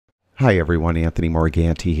Hi everyone, Anthony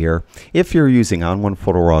Morganti here. If you're using On1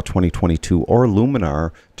 Photo Raw 2022 or Luminar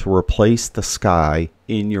to replace the sky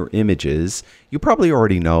in your images, you probably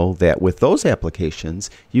already know that with those applications,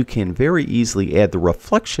 you can very easily add the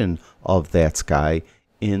reflection of that sky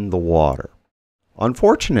in the water.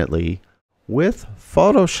 Unfortunately, with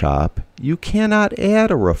Photoshop, you cannot add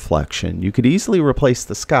a reflection. You could easily replace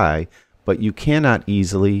the sky, but you cannot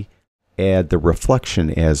easily add the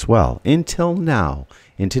reflection as well, until now.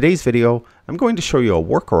 In today's video, I'm going to show you a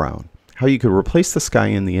workaround, how you could replace the sky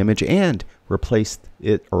in the image and replace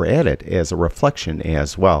it or add it as a reflection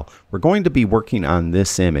as well. We're going to be working on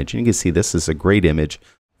this image, and you can see this is a great image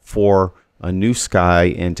for a new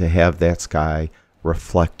sky and to have that sky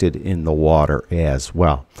reflected in the water as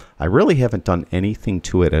well. I really haven't done anything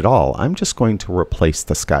to it at all. I'm just going to replace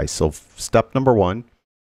the sky. So step number one,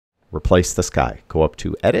 replace the sky. Go up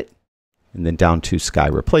to Edit and then down to Sky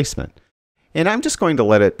Replacement. And I'm just going to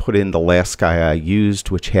let it put in the last sky I used,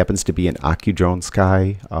 which happens to be an AccuDrone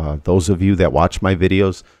sky. Those of you that watch my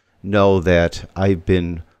videos know that I've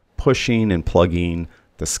been pushing and plugging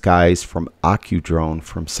the skies from AccuDrone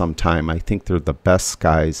from some time. I think they're the best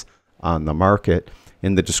skies on the market.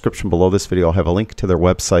 In the description below this video, I'll have a link to their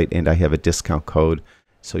website, and I have a discount code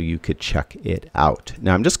so you could check it out.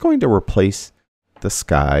 Now I'm just going to replace the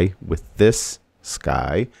sky with this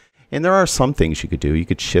sky. And there are some things you could do. You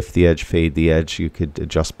could shift the edge, fade the edge. You could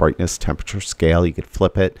adjust brightness, temperature, scale. You could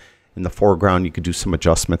flip it. In the foreground, you could do some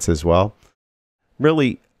adjustments as well.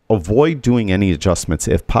 Really avoid doing any adjustments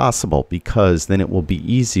if possible, because then it will be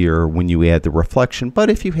easier when you add the reflection. But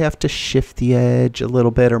if you have to shift the edge a little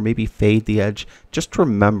bit or maybe fade the edge, just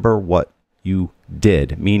remember what you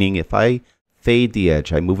did. Meaning if I fade the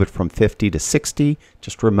edge, I move it from 50 to 60,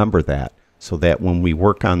 just remember that, so that when we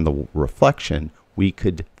work on the reflection, we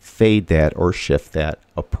could fade that or shift that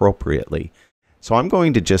appropriately. So I'm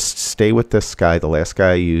going to just stay with this sky, the last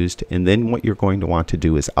sky I used, and then what you're going to want to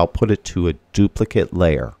do is output it to a duplicate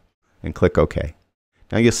layer and click OK.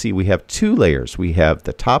 Now you'll see we have two layers. We have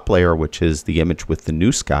the top layer, which is the image with the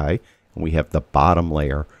new sky, and we have the bottom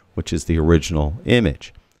layer, which is the original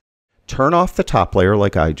image. Turn off the top layer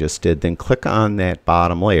like I just did, then click on that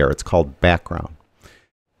bottom layer. It's called background.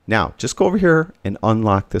 Now just go over here and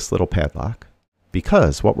unlock this little padlock,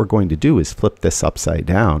 because what we're going to do is flip this upside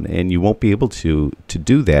down, and you won't be able to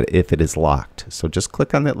do that if it is locked. So just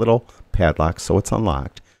click on that little padlock so it's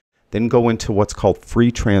unlocked. Then go into what's called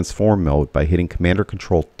free transform mode by hitting Command or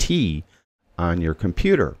Control T on your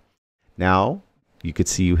computer. Now you can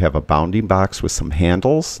see you have a bounding box with some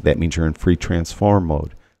handles. That means you're in free transform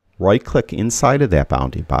mode. Right click inside of that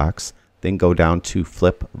bounding box, then go down to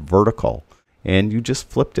flip vertical, and you just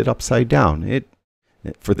flipped it upside down.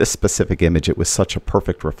 For this specific image, it was such a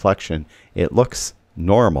perfect reflection. It looks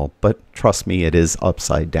normal, but trust me, it is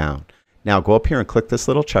upside down. Now go up here and click this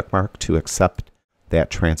little check mark to accept that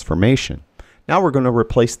transformation. Now we're going to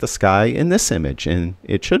replace the sky in this image, and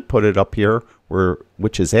it should put it up here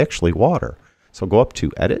which is actually water. So go up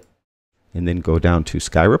to Edit and then go down to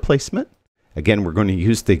Sky Replacement. Again, we're going to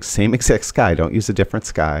use the same exact sky. Don't use a different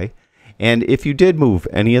sky. And if you did move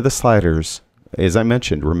any of the sliders, as I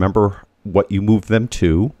mentioned, remember what you move them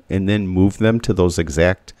to, and then move them to those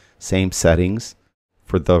exact same settings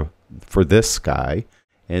for this sky,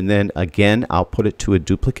 and then again output it to a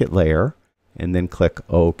duplicate layer and then click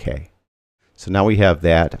OK. So now we have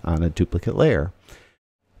that on a duplicate layer.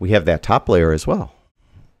 We have that top layer as well.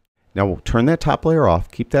 Now we'll turn that top layer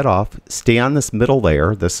off, keep that off, stay on this middle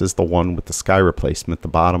layer. This is the one with the sky replacement. The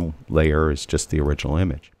bottom layer is just the original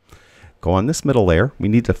image. Go on this middle layer. We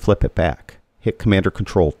need to flip it back. Hit Command or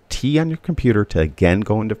Control T on your computer to again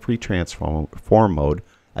go into free transform mode.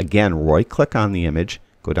 Again, right click on the image,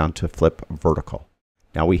 go down to flip vertical.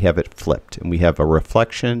 Now we have it flipped, and we have a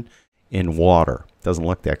reflection in water. Doesn't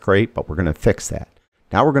look that great, but we're going to fix that.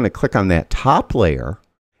 Now we're going to click on that top layer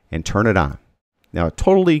and turn it on. Now it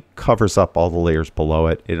totally covers up all the layers below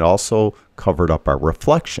it. It also covered up our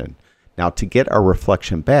reflection. Now to get our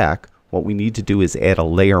reflection back, what we need to do is add a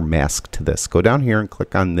layer mask to this. Go down here and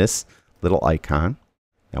click on this little icon.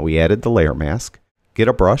 Now we added the layer mask. Get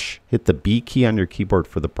a brush, hit the B key on your keyboard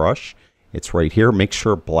for the brush. It's right here. Make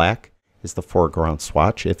sure black is the foreground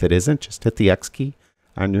swatch. If it isn't, just hit the X key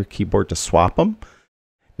on your keyboard to swap them.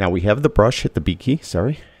 Now we have the brush, hit the B key,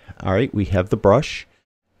 sorry. All right, we have the brush.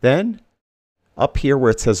 Then up here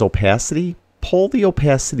where it says opacity, pull the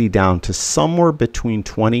opacity down to somewhere between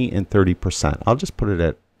 20 and 30%. I'll just put it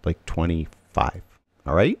at like 25.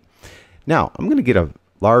 All right. Now I'm going to get a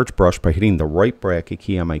large brush by hitting the right bracket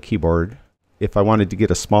key on my keyboard. If I wanted to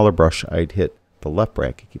get a smaller brush, I'd hit the left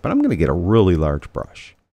bracket key, but I'm going to get a really large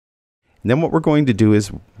brush. And then what we're going to do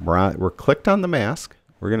is we're clicked on the mask.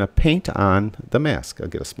 We're going to paint on the mask. I'll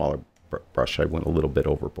get a smaller brush. I went a little bit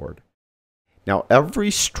overboard. Now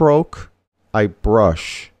every stroke I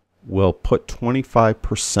brush will put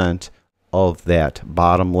 25% of that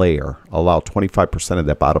bottom layer, allow 25% of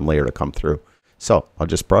that bottom layer to come through. So I'll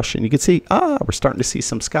just brush and you can see, we're starting to see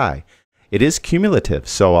some sky. It is cumulative,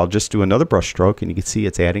 so I'll just do another brush stroke and you can see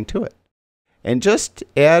it's adding to it. And just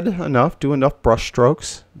add enough, do enough brush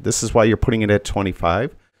strokes. This is why you're putting it at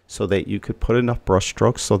 25, so that you could put enough brush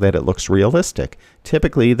strokes so that it looks realistic.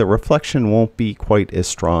 Typically, the reflection won't be quite as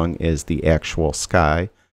strong as the actual sky.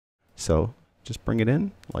 So just bring it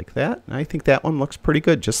in like that. And I think that one looks pretty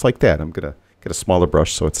good, just like that. I'm going to get a smaller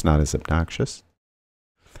brush so it's not as obnoxious.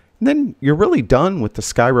 And then you're really done with the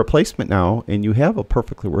sky replacement now, and you have a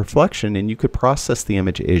perfect reflection, and you could process the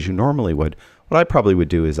image as you normally would. What I probably would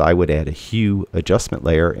do is I would add a hue adjustment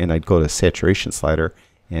layer, and I'd go to saturation slider,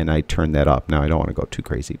 and I'd turn that up. Now I don't want to go too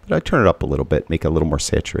crazy, but I'd turn it up a little bit, make it a little more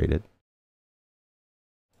saturated.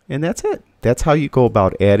 And that's it. That's how you go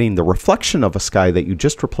about adding the reflection of a sky that you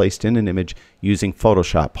just replaced in an image using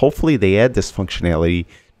Photoshop. Hopefully they add this functionality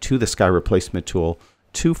to the sky replacement tool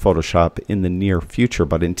to Photoshop in the near future.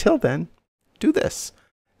 But until then, do this.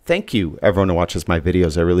 Thank you, everyone who watches my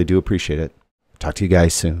videos. I really do appreciate it. Talk to you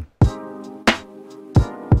guys soon.